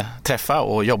fått träffa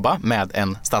och jobba med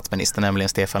en statsminister, nämligen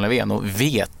Stefan Löfven, och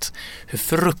vet hur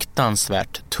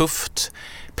fruktansvärt tufft,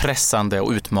 pressande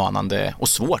och utmanande och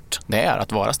svårt det är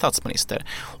att vara statsminister.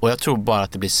 Och jag tror bara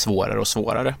att det blir svårare och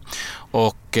svårare.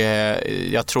 Och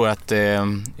jag tror att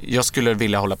jag skulle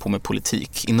vilja hålla på med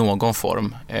politik i någon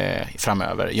form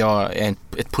framöver. Jag är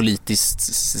ett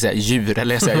politiskt djur,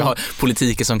 eller jag har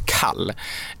politiken som kall.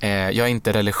 Jag är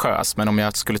inte religiös, men om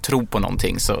jag skulle tro på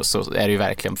någonting så är det ju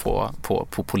verkligen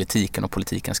på politiken och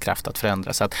politikens kraft att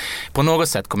förändra. Så att på något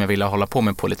sätt kommer jag vilja hålla på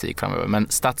med politik framöver. Men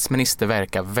statsminister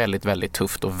verkar väldigt, väldigt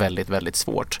tufft och väldigt, väldigt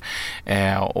svårt.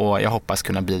 Och jag hoppas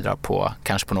kunna bidra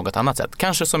kanske på något annat sätt.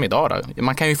 Kanske som idag då.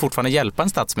 Man kan ju fortfarande hjälpa en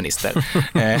statsminister.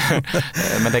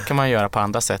 Men det kan man göra på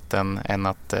andra sätt än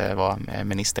att vara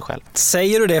minister själv.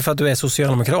 Säger du det för att du är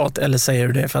socialdemokrat eller säger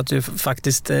du det för att du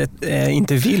faktiskt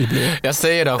inte vill bli? Jag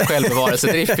säger det av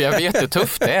självbevarelsedrift, för jag vet hur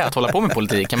tufft det är att hålla på med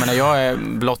politik. Jag är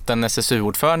blott en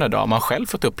SSU-ordförande idag. Man själv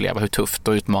fått uppleva hur tufft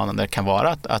och utmanande det kan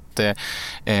vara att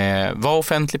vara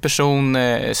offentlig person,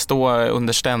 stå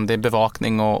under ständig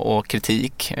bevakning och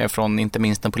kritik från inte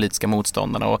minst de politiska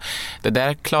motståndarna. Och det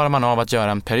där klarar man av att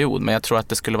göra en period, men jag tror att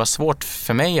det skulle vara svårt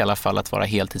för mig i alla fall att vara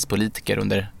heltidspolitiker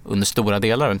under stora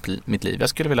delar av mitt liv. Jag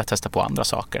skulle vilja testa på andra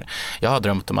saker. Jag har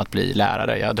drömt om att bli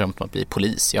lärare, jag har drömt om att bli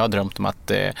polis, jag har drömt om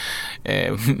att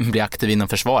bli aktiv inom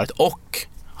försvaret och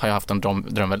har jag haft en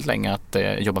dröm väldigt länge att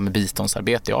jobba med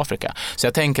biståndsarbete i Afrika. Så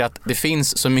jag tänker att det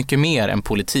finns så mycket mer än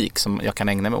politik som jag kan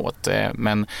ägna mig åt.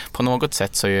 Men på något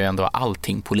sätt så är ju ändå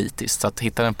allting politiskt. Så att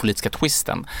hitta den politiska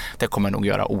twisten, det kommer jag nog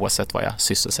göra oavsett vad jag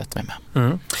sysselsätter mig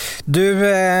med. Du,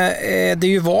 det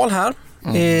är ju val här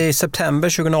i september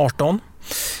 2018.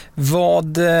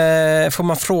 Vad får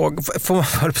man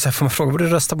fråga vad du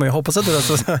röstar på? Jag hoppas att du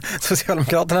röstar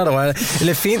Socialdemokraterna då.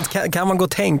 Eller kan man gå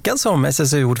och tänka som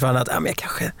SSU-ordförande att jag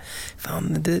kanske,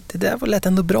 det där var lätt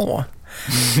ändå bra.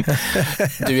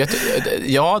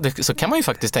 Så kan man ju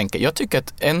faktiskt tänka. Jag tycker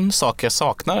att en sak jag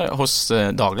saknar hos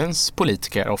dagens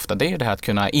politiker ofta, det är det här att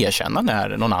kunna erkänna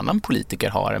när någon annan politiker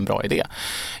har en bra idé.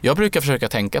 Jag brukar försöka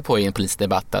tänka på i en politisk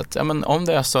debatt att om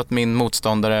det är så att min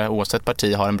motståndare oavsett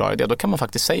parti har en bra idé, då kan man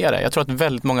faktiskt säga det. Jag tror att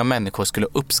väldigt många människor skulle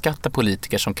uppskatta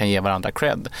politiker som kan ge varandra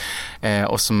cred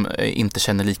och som inte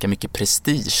känner lika mycket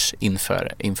prestige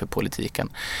inför politiken.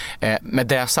 Med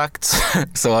det sagt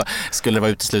så skulle det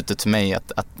vara uteslutet för mig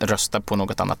att rösta på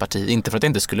något annat parti. Inte för att jag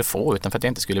inte skulle få, utan för att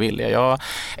jag inte skulle vilja. Jag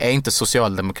är inte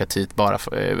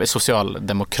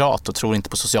socialdemokrat och tror inte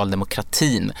på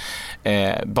socialdemokratin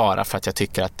bara för att jag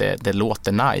tycker att det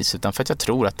låter nice, utan för att jag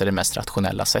tror att det är det mest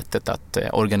rationella sättet att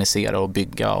organisera och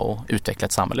bygga och utveckla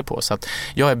ett samhälle på. Så att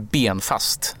jag är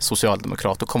benfast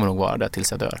socialdemokrat och kommer nog vara det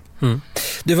tills jag dör.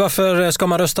 Du, varför ska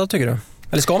man rösta tycker du?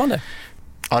 Eller ska man det?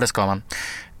 Ja, det ska man.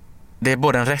 Det är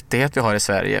både en rättighet vi har i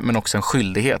Sverige men också en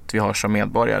skyldighet vi har som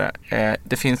medborgare.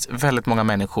 Det finns väldigt många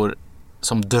människor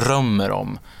som drömmer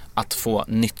om att få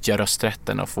nyttja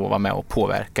rösträtten och få vara med och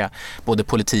påverka både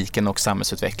politiken och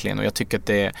samhällsutvecklingen. Och jag tycker att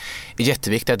det är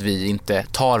jätteviktigt att vi inte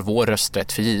tar vår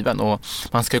rösträtt för given. Och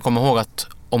man ska komma ihåg att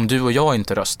om du och jag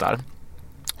inte röstar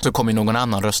så kommer någon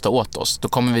annan rösta åt oss. Då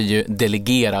kommer vi ju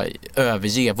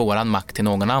överge våran makt till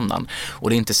någon annan. Och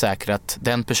det är inte säkert att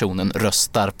den personen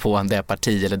röstar på det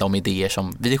parti eller de idéer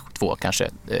som vi två kanske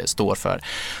står för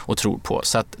och tror på.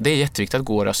 Så att det är jätteviktigt att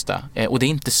gå och rösta. Och det är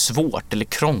inte svårt eller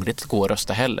krångligt att gå och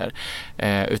rösta heller.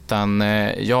 Utan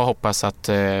jag hoppas att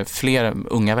fler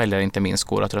unga väljare inte minst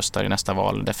går att rösta i nästa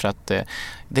val. Därför att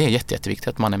det är jätteviktigt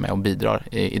att man är med och bidrar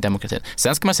i demokratin.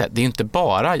 Sen ska man säga att det är inte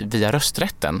bara via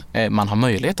rösträtten man har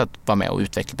möjlighet att vara med och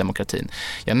utveckla demokratin.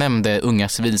 Jag nämnde unga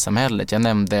civilsamhället, jag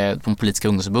nämnde de politiska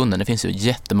ungdomsförbunden. Det finns ju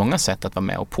jättemånga sätt att vara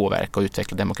med och påverka och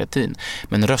utveckla demokratin.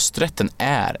 Men rösträtten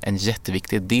är en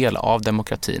jätteviktig del av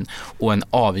demokratin och en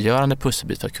avgörande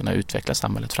pusselbit för att kunna utveckla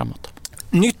samhället framåt.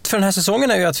 Nytt för den här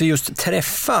säsongen är ju att vi just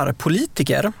träffar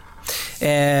politiker.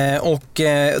 Och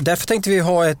därför tänkte vi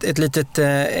ha ett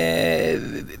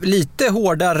lite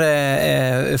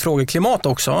hårdare frågeklimat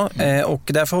också. Och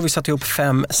därför har vi satt ihop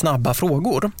 5 snabba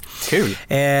frågor. Kul!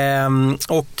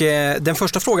 Och den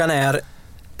första frågan är: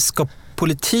 ska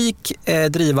politik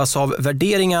drivas av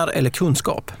värderingar eller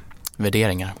kunskap?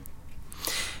 Värderingar.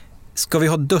 Ska vi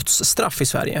ha dödsstraff i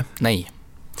Sverige? Nej.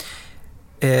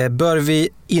 Bör vi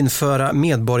införa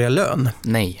medborgarlön?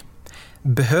 Nej.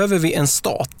 Behöver vi en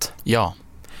stat? Ja.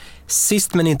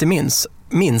 Sist men inte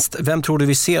minst, vem tror du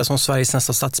vi ser som Sveriges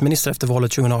nästa statsminister efter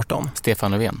valet 2018?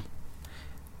 Stefan Löfven.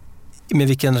 Med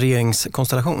vilken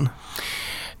regeringskonstellation?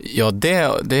 Ja,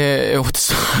 det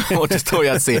återstår ju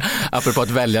att se, apropå att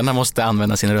väljarna måste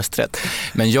använda sin rösträtt.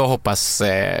 Men jag hoppas,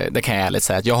 det kan jag ärligt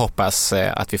säga, att jag hoppas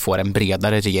att vi får en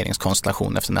bredare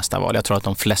regeringskonstellation efter nästa val. Jag tror att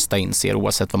de flesta inser,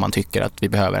 oavsett vad man tycker, att vi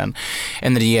behöver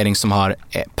en regering som har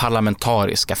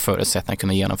parlamentariska förutsättningar att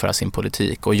kunna genomföra sin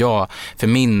politik. Och jag, för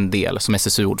min del, som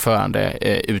SSU-ordförande,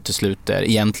 utesluter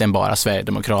egentligen bara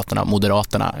Sverigedemokraterna och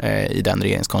Moderaterna i den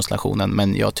regeringskonstellationen.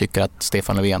 Men jag tycker att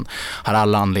Stefan Löfven har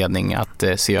alla anledning att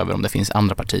se över om det finns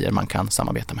andra partier man kan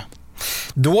samarbeta med.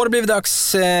 Då har det blivit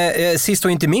dags, sist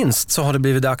och inte minst, så har det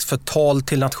blivit dags för tal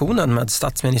till nationen med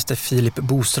statsminister Filip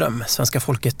Botström. Svenska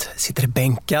folket sitter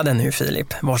bänkade nu,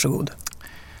 Filip. Varsågod.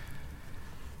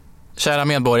 Kära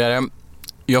medborgare,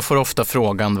 jag får ofta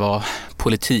frågan vad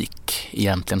politik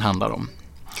egentligen handlar om.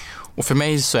 Och för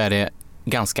mig så är det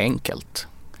ganska enkelt.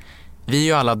 Vi är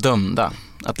ju alla dömda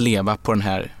att leva på den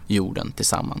här jorden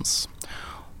tillsammans.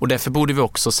 Och därför borde vi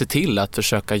också se till att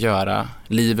försöka göra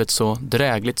livet så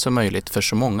drägligt som möjligt för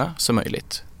så många som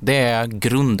möjligt. Det är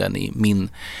grunden i min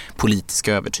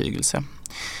politiska övertygelse.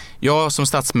 Jag som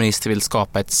statsminister vill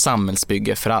skapa ett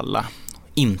samhällsbygge för alla,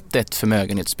 inte ett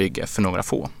förmögenhetsbygge för några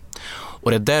få.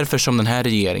 Och det är därför som den här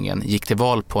regeringen gick till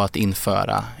val på att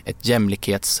införa ett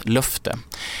jämlikhetslöfte.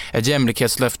 Ett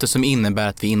jämlikhetslöfte som innebär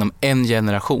att vi inom en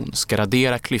generation ska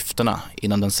radera klyftorna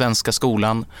inom den svenska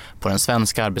skolan, på den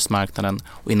svenska arbetsmarknaden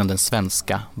och inom den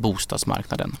svenska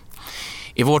bostadsmarknaden.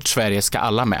 I vårt Sverige ska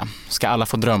alla med, ska alla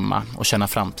få drömma och känna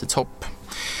framtidshopp.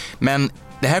 Men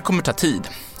det här kommer ta tid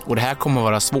och det här kommer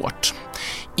vara svårt.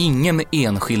 Ingen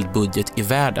enskild budget i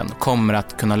världen kommer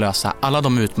att kunna lösa alla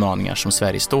de utmaningar som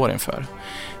Sverige står inför.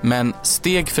 Men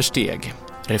steg för steg,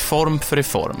 reform för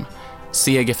reform,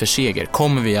 seger för seger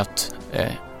kommer vi att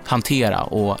hantera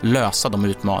och lösa de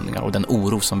utmaningar och den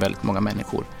oro som väldigt många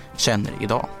människor känner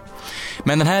idag.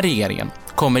 Men den här regeringen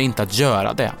kommer inte att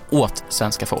göra det åt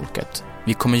svenska folket.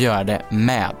 Vi kommer göra det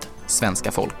med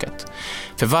svenska folket.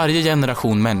 För varje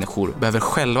generation människor behöver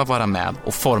själva vara med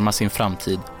och forma sin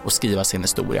framtid och skriva sin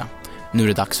historia. Nu är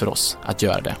det dags för oss att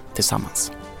göra det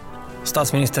tillsammans.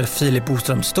 Statsminister Filip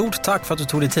Botström, stort tack för att du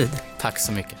tog dig tid. Tack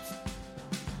så mycket.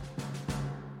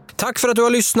 Tack för att du har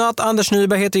lyssnat. Anders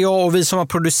Nyberg heter jag och vi som har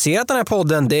producerat den här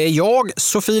podden, det är jag,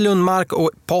 Sofie Lundmark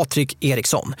och Patrik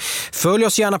Eriksson. Följ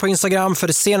oss gärna på Instagram för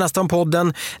det senaste om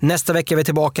podden. Nästa vecka är vi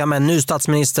tillbaka med en ny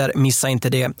statsminister. Missa inte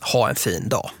det. Ha en fin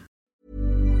dag.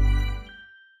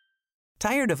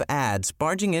 Tired of ads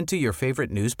barging into your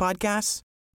favorite news podcasts?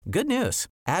 Good news.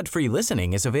 Ad-free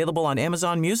listening is available on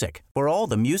Amazon Music for all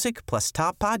the music plus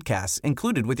top podcasts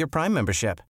included with your Prime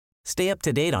membership. Stay up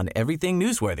to date on everything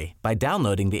newsworthy by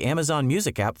downloading the Amazon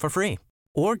Music app for free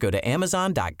or go to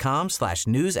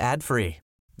amazon.com/news ad free.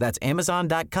 That's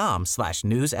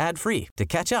amazon.com/news ad free to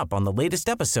catch up on the latest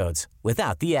episodes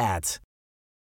without the ads.